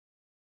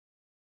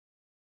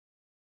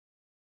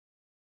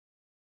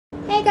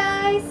Hey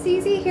guys,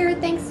 Susie here.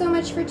 Thanks so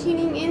much for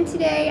tuning in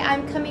today.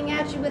 I'm coming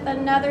at you with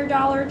another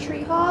Dollar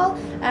Tree haul.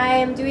 I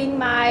am doing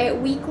my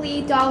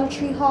weekly Dollar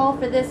Tree haul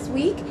for this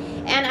week,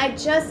 and I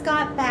just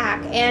got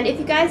back. And if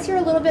you guys hear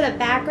a little bit of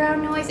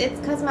background noise, it's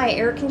because my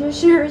air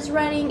conditioner is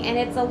running and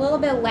it's a little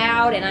bit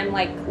loud, and I'm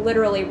like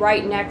literally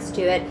right next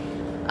to it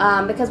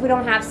because we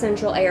don't have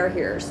central air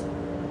here.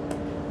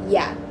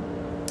 Yeah.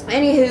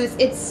 Anywho's,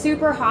 it's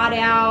super hot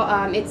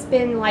out. It's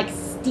been like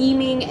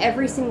steaming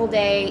every single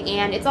day,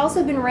 and it's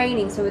also been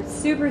raining, so it's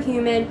super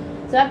humid.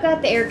 So I've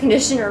got the air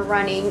conditioner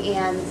running,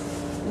 and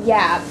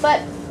yeah.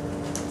 But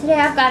today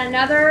I've got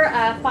another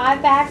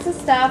 5 bags of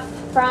stuff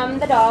from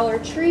the Dollar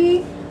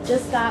Tree.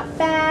 Just got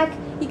back.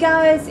 You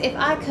guys, if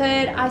I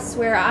could, I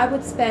swear I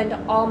would spend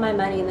all my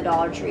money in the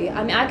Dollar Tree.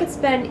 I mean, I could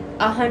spend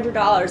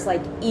 $100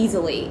 like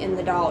easily in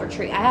the Dollar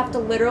Tree. I have to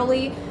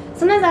literally,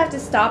 sometimes I have to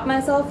stop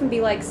myself and be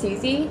like,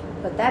 Susie,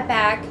 put that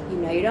back. You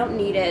know you don't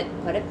need it.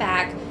 Put it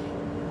back.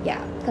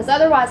 Yeah, because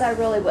otherwise I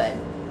really would.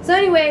 So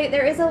anyway,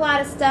 there is a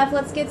lot of stuff.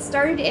 Let's get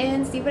started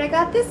and see what I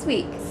got this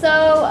week.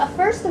 So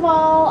first of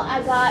all,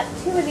 I got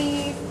 2 of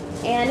these,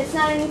 and it's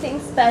not anything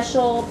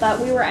special,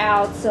 but we were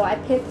out, so I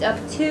picked up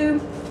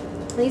 2.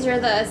 These are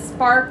the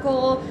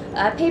Sparkle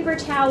paper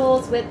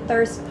towels with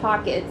thirst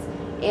pockets.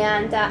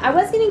 And I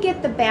was going to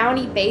get the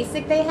Bounty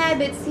Basic they had,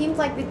 but it seems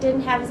like they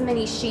didn't have as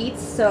many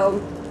sheets,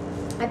 so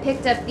I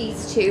picked up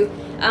these 2.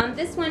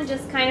 This one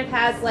just kind of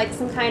has like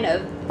some kind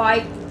of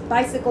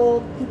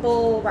bicycle,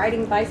 people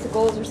riding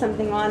bicycles or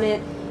something on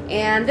it.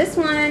 And this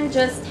one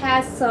just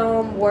has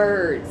some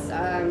words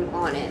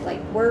on it,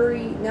 like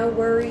worry, no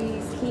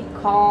worries, keep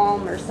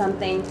calm or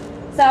something.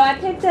 So I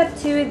picked up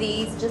 2 of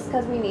these just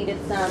because we needed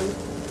some.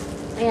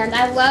 And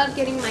I love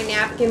getting my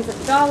napkins at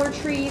the Dollar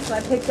Tree, so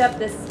I picked up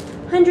this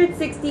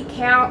 160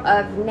 count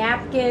of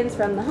napkins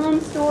from the home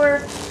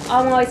store.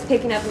 I'm always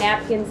picking up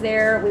napkins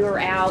there. We were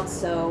out,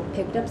 so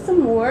picked up some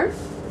more.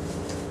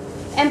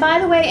 And by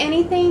the way,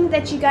 anything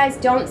that you guys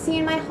don't see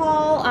in my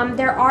haul,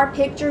 there are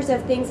pictures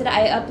of things that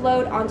I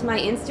upload onto my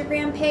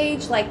Instagram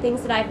page, like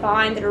things that I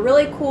find that are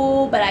really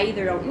cool, but I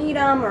either don't need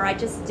them or I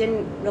just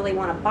didn't really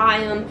want to buy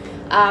them.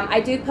 I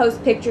do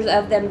post pictures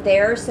of them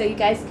there, so you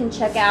guys can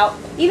check out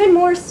even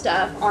more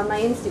stuff on my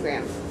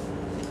Instagram.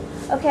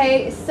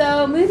 Okay,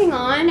 so moving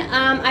on,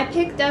 I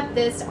picked up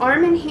this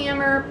Arm &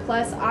 Hammer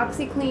plus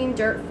OxiClean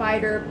Dirt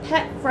Fighter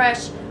Pet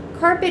Fresh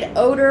Carpet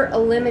Odor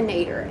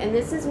Eliminator. And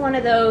this is one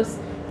of those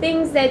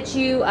things that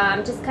you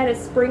just kind of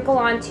sprinkle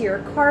onto your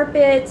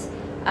carpet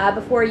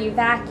before you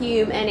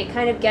vacuum, and it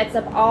kind of gets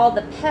up all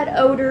the pet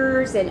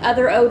odors and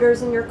other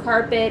odors in your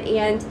carpet.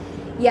 And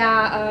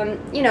yeah,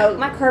 you know,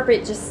 my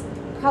carpet just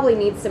probably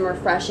needs some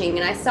refreshing,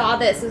 and I saw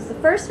this. It was the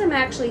first time I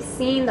actually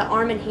seen the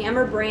Arm &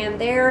 Hammer brand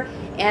there,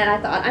 and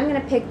I thought I'm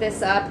gonna pick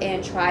this up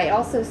and try. It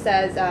also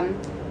says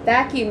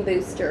vacuum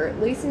booster. It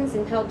loosens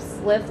and helps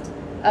lift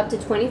up to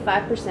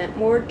 25%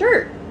 more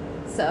dirt.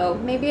 So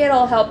maybe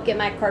it'll help get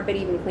my carpet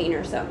even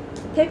cleaner. So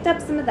picked up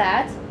some of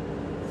that.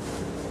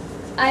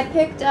 I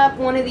picked up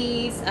one of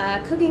these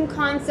Cooking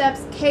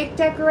Concepts cake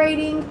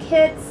decorating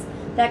kits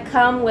that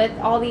come with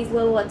all these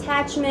little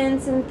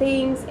attachments and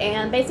things,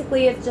 and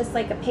basically it's just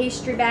like a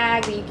pastry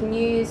bag that you can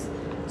use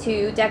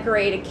to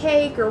decorate a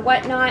cake or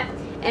whatnot.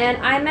 And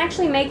I'm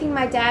actually making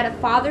my dad a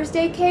Father's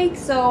Day cake,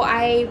 so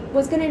I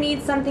was gonna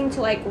need something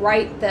to like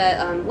write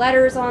the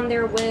letters on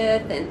there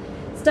with and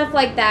stuff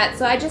like that.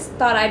 So I just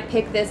thought I'd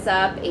pick this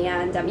up,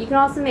 and you can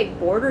also make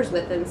borders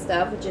with it and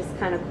stuff, which is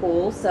kind of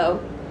cool. So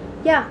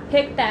yeah,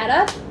 picked that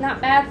up.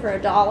 Not bad for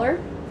 $1.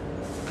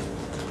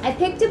 I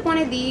picked up one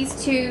of these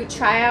to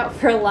try out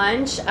for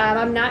lunch.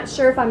 I'm not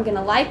sure if I'm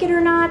gonna like it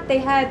or not. They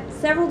had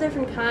several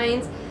different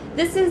kinds.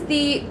 This is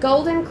the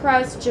Golden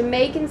Crust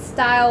Jamaican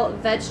Style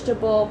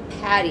Vegetable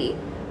Patty,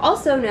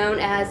 also known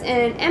as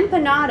an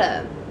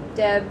empanada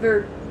de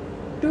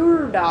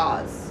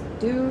verduras.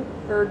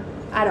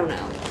 I don't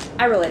know.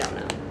 I really don't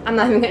know. I'm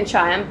not even gonna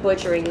try. I'm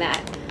butchering that.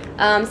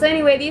 So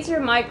anyway, these are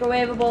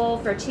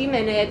microwavable for 2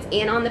 minutes,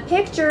 and on the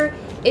picture,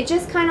 it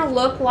just kind of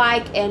looked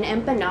like an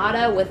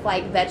empanada with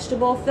like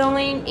vegetable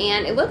filling,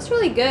 and it looks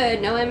really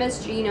good. No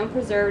MSG, no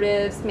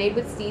preservatives, made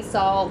with sea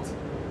salt.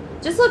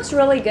 Just looks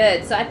really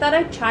good. So I thought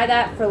I'd try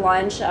that for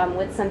lunch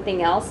with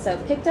something else. So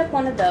picked up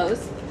one of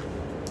those.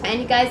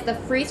 And you guys, the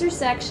freezer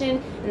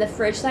section and the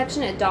fridge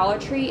section at Dollar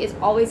Tree is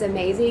always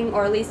amazing,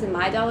 or at least in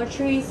my Dollar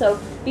Tree, so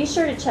be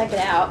sure to check it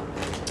out.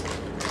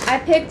 I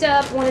picked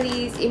up one of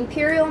these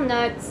Imperial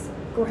Nuts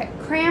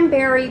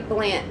Cranberry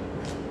Blend.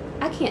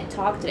 I can't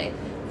talk today.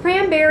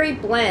 Cranberry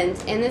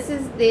blend, and this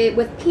is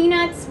with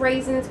peanuts,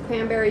 raisins,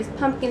 cranberries,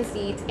 pumpkin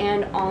seeds,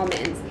 and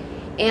almonds.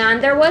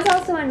 And there was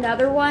also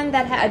another one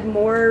that had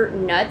more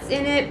nuts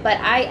in it, but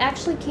I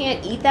actually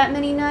can't eat that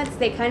many nuts.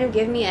 They kind of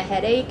give me a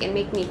headache and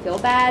make me feel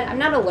bad. I'm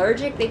not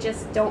allergic, they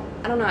just don't,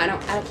 I don't know, I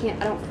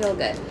don't feel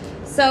good.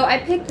 So I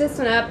picked this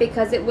one up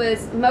because it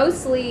was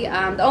mostly,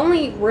 the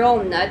only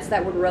real nuts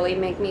that would really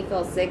make me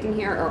feel sick in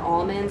here are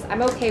almonds.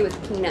 I'm okay with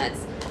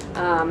peanuts.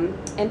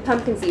 And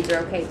pumpkin seeds are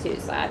okay too.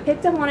 So I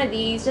picked up one of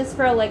these just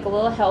for like a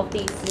little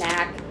healthy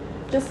snack.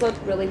 Just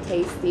looked really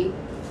tasty.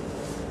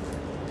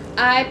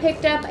 I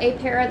picked up a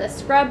pair of the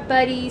Scrub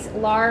Buddies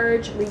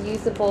large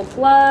reusable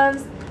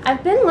gloves.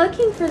 I've been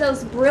looking for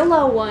those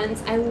Brillo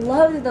ones. I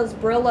love those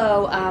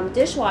Brillo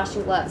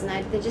dishwashing gloves,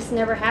 and they just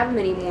never have them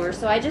anymore.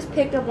 So I just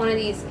picked up one of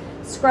these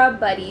Scrub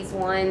Buddies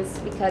ones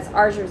because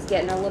ours was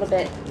getting a little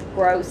bit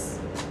gross.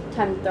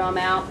 Time to throw them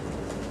out.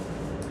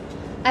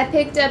 I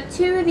picked up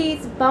 2 of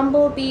these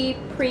Bumblebee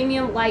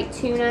Premium Light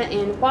Tuna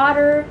in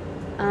water.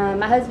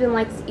 My husband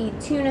likes to eat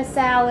tuna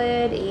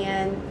salad,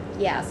 and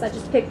yeah, so I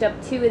just picked up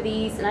 2 of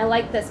these, and I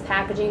like this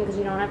packaging because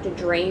you don't have to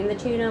drain the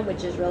tuna,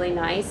 which is really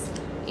nice.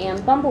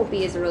 And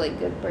Bumblebee is a really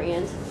good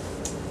brand.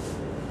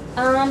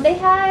 They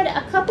had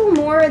a couple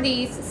more of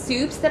these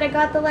soups that I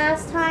got the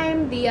last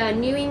time, the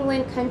New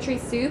England Country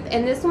Soup,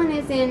 and this one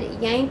is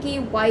in Yankee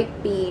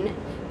White Bean.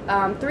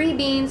 3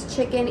 beans,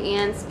 chicken,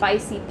 and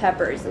spicy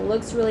peppers. It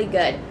looks really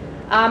good.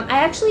 I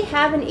actually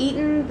haven't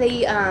eaten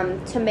the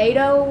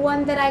tomato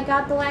one that I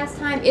got the last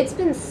time. It's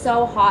been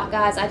so hot,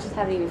 guys. I just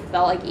haven't even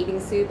felt like eating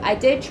soup. I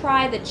did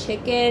try the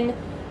chicken,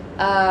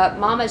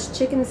 Mama's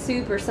Chicken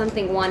Soup or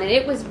something one, and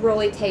it was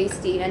really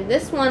tasty. And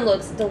this one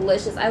looks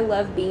delicious. I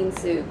love bean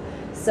soup.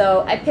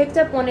 So I picked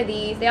up one of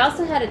these. They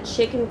also had a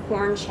chicken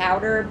corn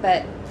chowder,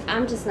 but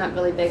I'm just not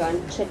really big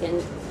on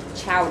chicken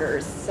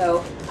chowders,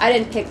 so I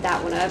didn't pick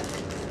that one up.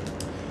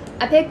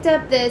 I picked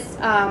up this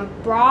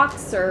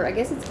Brock's, or I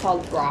guess it's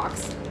called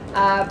Brock's,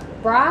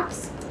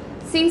 Brock's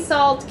Sea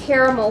Salt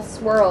Caramel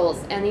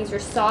Swirls, and these are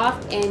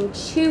soft and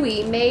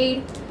chewy,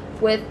 made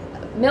with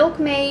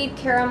milk-made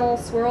caramel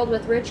swirled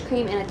with rich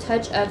cream and a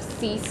touch of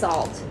sea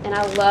salt. And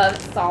I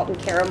love salt and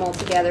caramel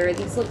together.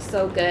 These look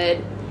so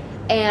good.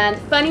 And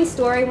funny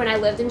story, when I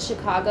lived in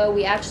Chicago,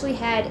 we actually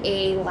had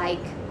a,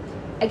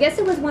 I guess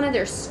it was one of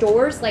their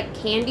stores, like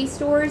candy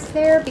stores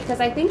there, because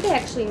I think they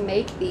actually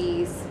make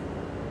these.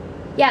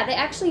 Yeah, they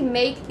actually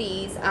make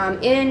these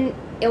in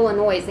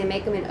Illinois. They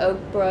make them in Oak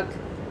Brook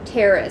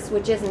Terrace,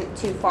 which isn't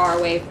too far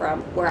away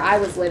from where I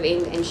was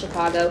living in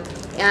Chicago.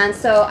 And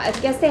so I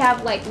guess they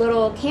have like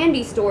little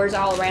candy stores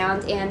all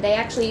around, and they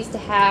actually used to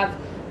have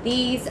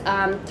these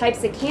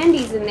types of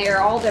candies in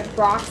there, all the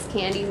Brock's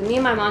candies. And me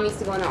and my mom used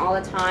to go in there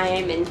all the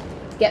time and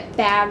get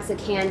bags of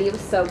candy. It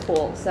was so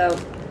cool. So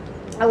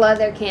I love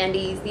their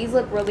candies. These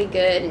look really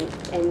good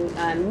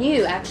and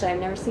new. Actually, I've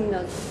never seen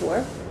those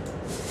before.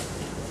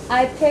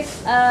 I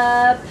picked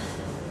up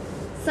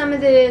some of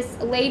this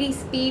Lady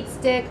Speed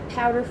Stick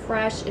Powder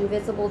Fresh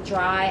Invisible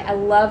Dry. I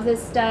love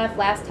this stuff.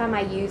 Last time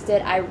I used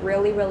it, I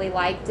really, really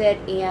liked it,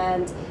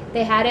 and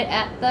they had it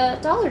at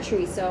the Dollar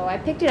Tree, so I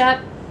picked it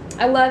up.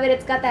 I love it.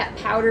 It's got that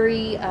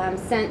powdery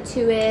scent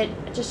to it.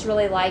 I just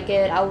really like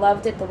it. I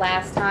loved it the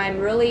last time.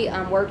 Really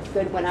worked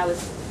good when I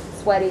was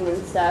sweating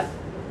and stuff.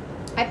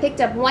 I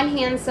picked up 1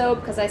 hand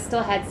soap because I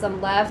still had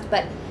some left,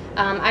 but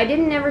I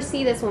didn't ever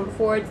see this one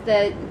before. It's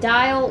the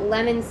Dial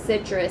Lemon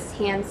Citrus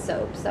hand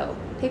soap. So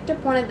picked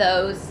up one of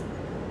those.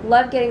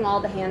 Love getting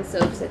all the hand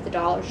soaps at the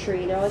Dollar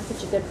Tree. They're always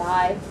such a good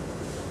buy.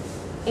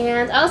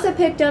 And I also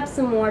picked up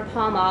some more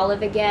Palm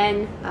Olive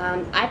again.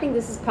 I think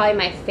this is probably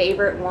my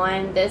favorite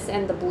one, this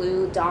and the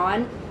Blue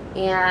Dawn.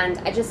 And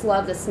I just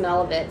love the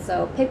smell of it.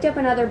 So picked up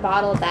another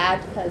bottle of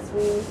that because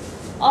we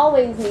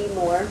always need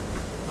more.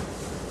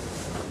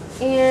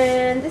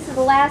 And this is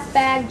the last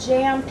bag,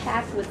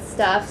 jam-packed with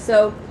stuff.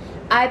 So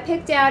I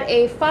picked out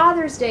a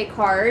Father's Day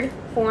card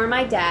for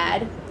my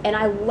dad, and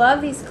I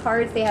love these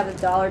cards they have at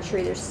Dollar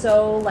Tree. They're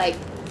so like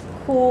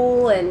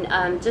cool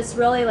and just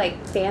really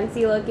like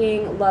fancy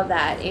looking. Love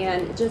that.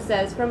 And it just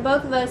says, from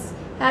both of us,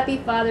 happy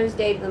Father's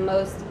Day to the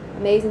most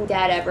amazing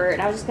dad ever.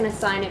 And I was just going to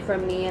sign it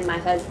from me and my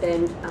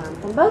husband,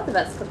 from both of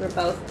us, because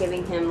we're both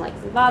giving him like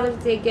some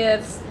Father's Day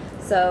gifts.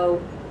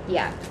 So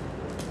yeah,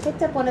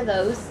 picked up one of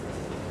those.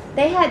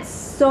 They had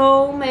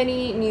so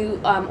many new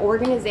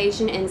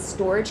organization and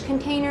storage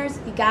containers.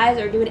 If you guys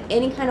are doing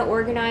any kind of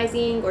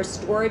organizing or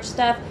storage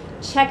stuff,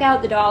 check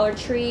out the Dollar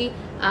Tree.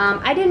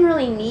 I didn't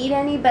really need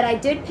any, but I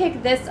did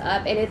pick this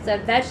up, and it's a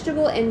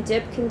vegetable and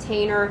dip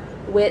container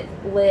with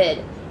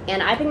lid.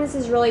 And I think this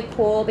is really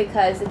cool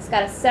because it's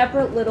got a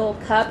separate little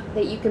cup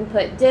that you can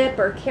put dip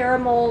or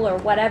caramel or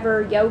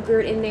whatever,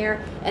 yogurt in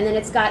there. And then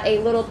it's got a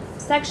little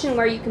section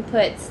where you can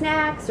put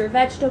snacks or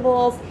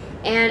vegetables.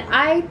 And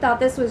I thought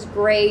this was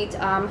great.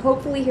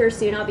 Hopefully here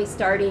soon I'll be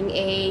starting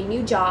a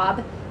new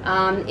job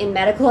in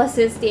medical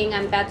assisting.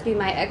 I'm about to do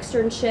my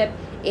externship,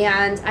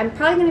 and I'm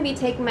probably going to be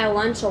taking my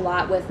lunch a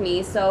lot with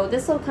me, so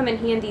this will come in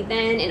handy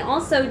then. And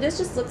also this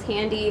just looks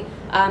handy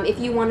if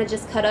you want to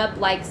just cut up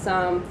like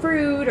some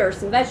fruit or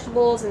some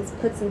vegetables and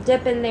put some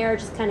dip in there,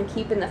 just kind of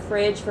keep in the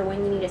fridge for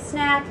when you need a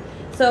snack.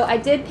 So I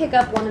did pick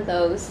up one of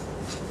those.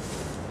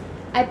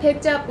 I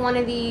picked up one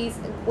of these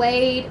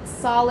Glade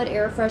solid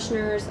air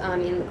fresheners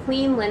in the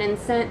clean linen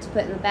scent to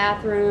put in the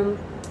bathroom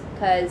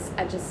because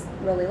I just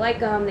really like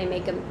them. They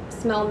make them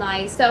smell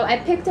nice. So I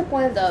picked up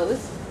one of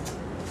those.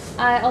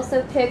 I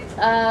also picked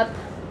up,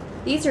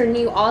 these are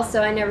new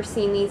also, I never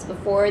seen these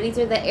before. These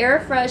are the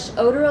Air Fresh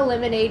Odor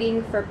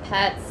Eliminating for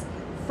Pets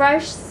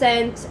Fresh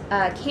Scent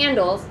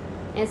candles.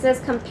 And it says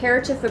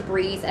compared to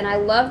Febreze, and I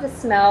love the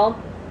smell.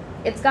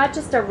 It's got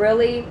just a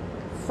really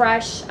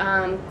fresh,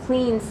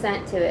 clean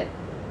scent to it.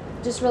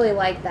 Just really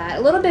like that.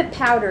 A little bit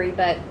powdery,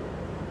 but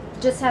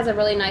just has a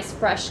really nice,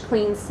 fresh,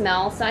 clean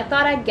smell. So I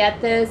thought I'd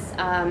get this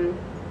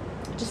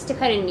just to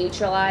kind of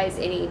neutralize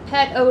any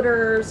pet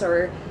odors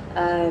or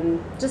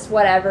just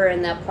whatever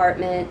in the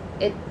apartment.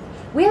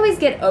 We always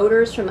get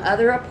odors from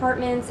other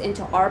apartments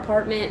into our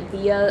apartment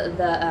via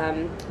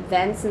the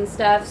vents and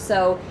stuff.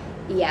 So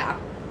yeah,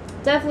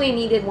 definitely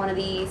needed one of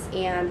these,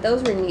 and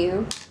those were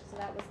new, so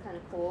that was kind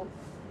of cool.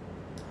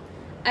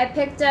 I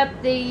picked up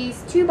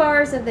these 2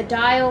 bars of the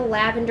Dial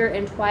Lavender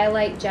and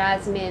Twilight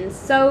Jasmine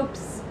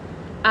soaps.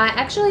 I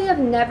actually have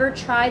never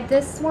tried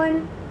this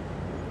one,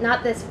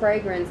 not this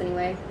fragrance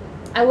anyway.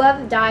 I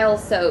love Dial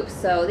soaps,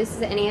 so this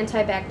is an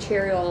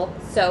antibacterial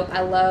soap.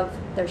 I love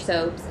their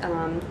soaps.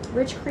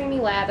 Rich creamy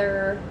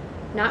lather,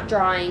 not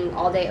drying,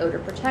 all day odor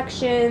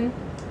protection.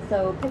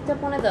 So picked up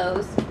one of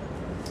those.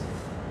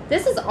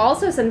 This is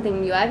also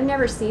something new. I've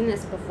never seen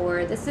this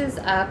before. This is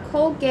a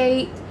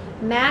Colgate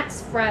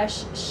Max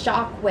Fresh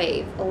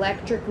Shockwave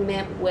Electric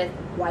Mint with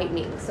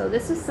Whitening. So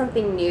this is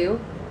something new,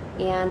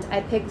 and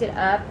I picked it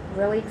up.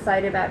 Really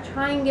excited about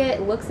trying it.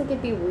 It looks like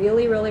it'd be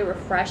really, really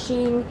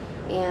refreshing.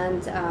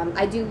 And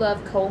I do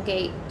love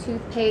Colgate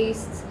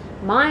toothpastes.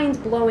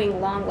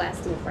 Mind-blowing,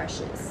 long-lasting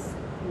freshness.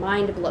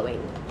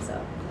 Mind-blowing.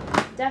 So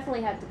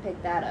definitely had to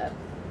pick that up.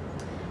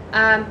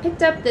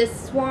 Picked up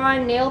this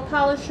Swan nail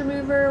polish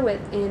remover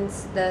in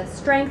the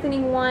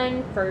strengthening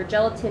one for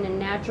gelatin and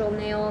natural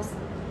nails.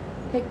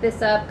 Picked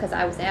this up because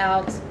I was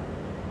out.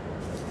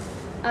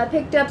 I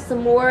picked up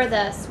some more of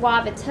the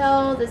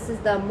Suavitel. This is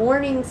the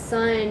Morning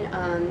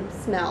Sun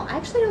smell. I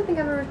actually don't think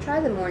I've ever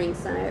tried the Morning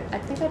Sun. I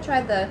think I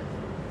tried the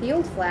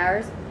Field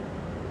Flowers.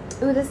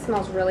 Ooh, this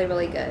smells really,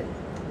 really good.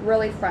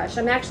 Really fresh.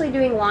 I'm actually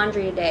doing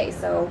laundry today,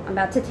 so I'm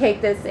about to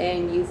take this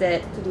and use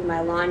it to do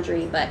my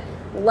laundry, but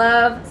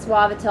love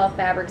Suavitel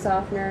fabric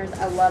softeners.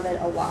 I love it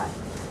a lot.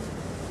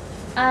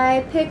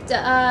 I picked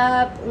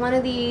up one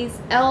of these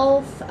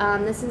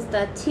ELPH. This is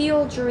the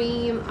Teal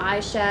Dream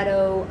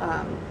eyeshadow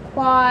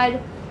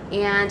quad,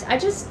 and I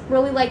just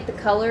really like the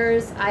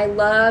colors. I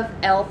love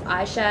ELPH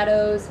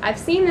eyeshadows. I've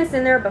seen this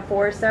in there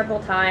before several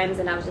times,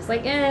 and I was just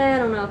like, I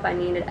don't know if I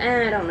need it.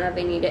 I don't know if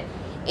I need it.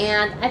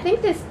 And I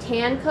think this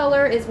tan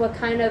color is what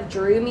kind of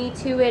drew me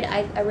to it.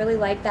 I really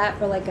like that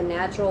for like a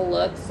natural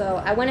look.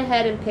 So I went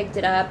ahead and picked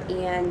it up,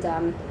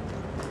 and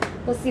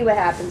we'll see what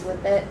happens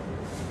with it.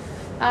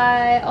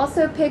 I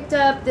also picked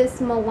up this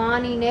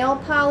Milani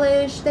nail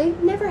polish. They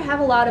never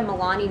have a lot of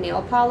Milani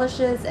nail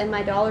polishes in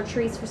my Dollar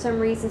Trees for some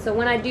reason. So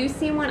when I do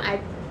see one,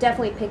 I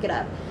definitely pick it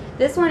up.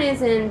 This one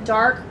is in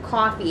dark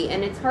coffee,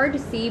 and it's hard to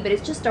see, but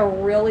it's just a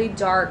really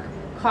dark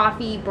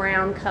coffee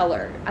brown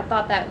color. I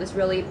thought that was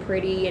really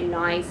pretty and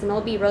nice, and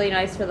it'll be really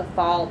nice for the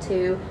fall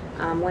too,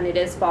 when it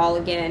is fall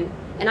again.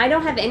 And I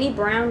don't have any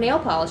brown nail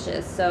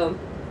polishes, so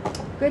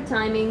good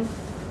timing.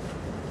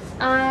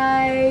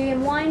 I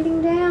am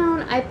winding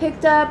down. I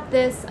picked up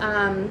this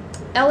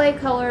LA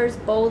Colors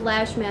Bold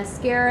Lash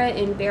Mascara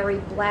in Berry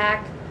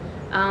Black.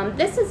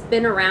 This has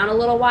been around a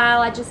little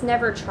while. I just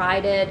never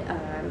tried it.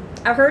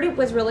 I heard it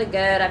was really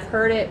good. I've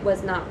heard it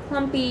was not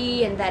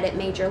clumpy and that it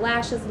made your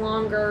lashes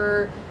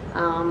longer.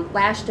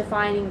 Lash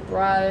defining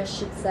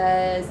brush, it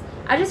says.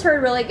 I just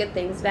heard really good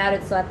things about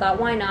it, so I thought,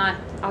 why not?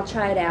 I'll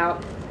try it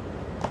out.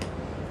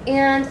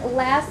 And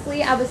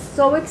lastly, I was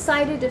so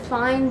excited to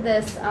find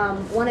this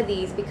one of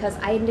these because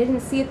I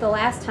didn't see it the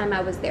last time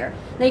I was there.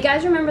 Now you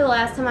guys remember the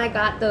last time I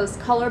got those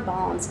color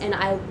balms, and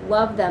I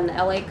love them, the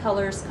LA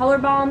Colors color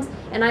balms,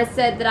 and I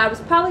said that I was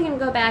probably going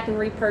to go back and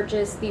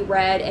repurchase the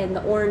red and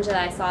the orange that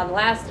I saw the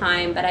last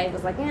time, but I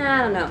was like,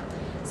 I don't know.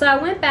 So I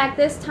went back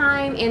this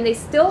time, and they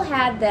still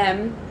had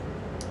them,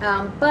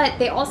 but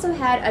they also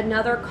had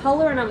another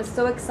color, and I was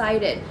so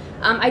excited.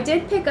 I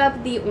did pick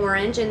up the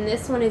orange, and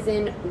this one is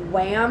in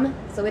Wham,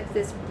 so it's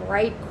this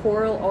bright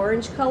coral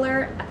orange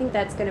color. I think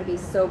that's going to be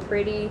so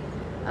pretty.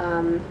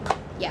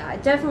 Yeah, I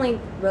definitely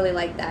really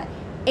like that.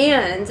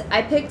 And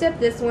I picked up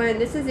this one.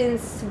 This is in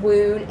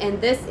Swoon, and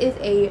this is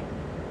a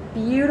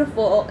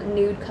beautiful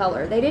nude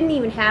color. They didn't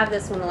even have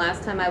this one the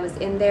last time I was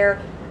in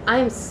there. I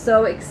am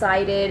so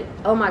excited.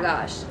 Oh my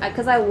gosh,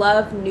 because I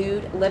love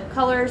nude lip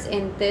colors,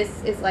 and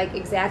this is like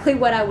exactly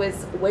what I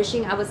was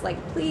wishing. I was like,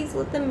 please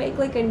let them make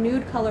like a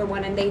nude color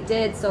one, and they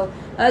did. So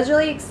I was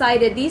really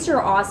excited. These are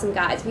awesome,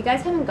 guys. If you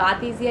guys haven't got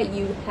these yet,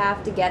 you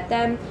have to get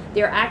them.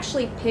 They're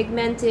actually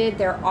pigmented.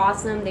 They're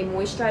awesome. They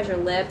moisturize your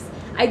lips.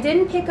 I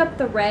didn't pick up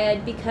the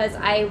red because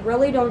I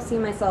really don't see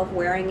myself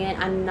wearing it.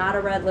 I'm not a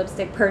red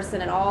lipstick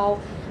person at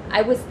all.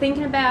 I was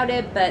thinking about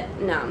it, but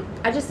no.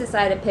 I just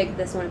decided to pick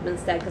this one up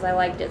instead because I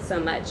liked it so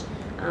much.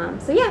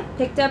 So yeah,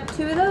 picked up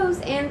 2 of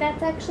those, and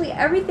that's actually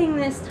everything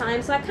this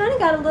time. So I kind of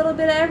got a little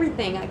bit of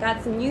everything. I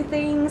got some new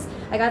things.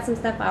 I got some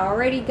stuff I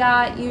already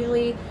got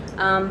usually.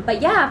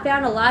 But yeah, I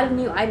found a lot of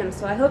new items.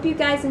 So I hope you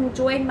guys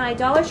enjoyed my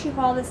Dollar Tree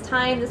haul this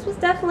time. This was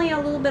definitely a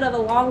little bit of a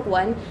long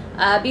one.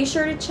 Be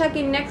sure to check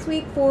in next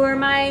week for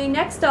my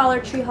next Dollar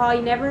Tree haul.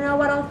 You never know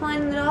what I'll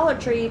find in the Dollar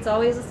Tree. It's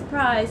always a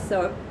surprise.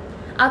 So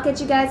I'll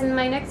catch you guys in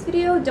my next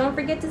video. Don't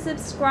forget to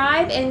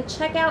subscribe and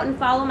check out and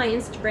follow my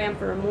Instagram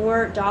for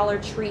more Dollar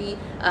Tree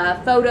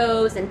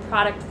photos and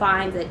product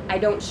finds that I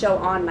don't show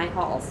on my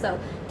hauls. So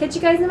catch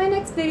you guys in my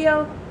next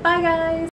video. Bye guys!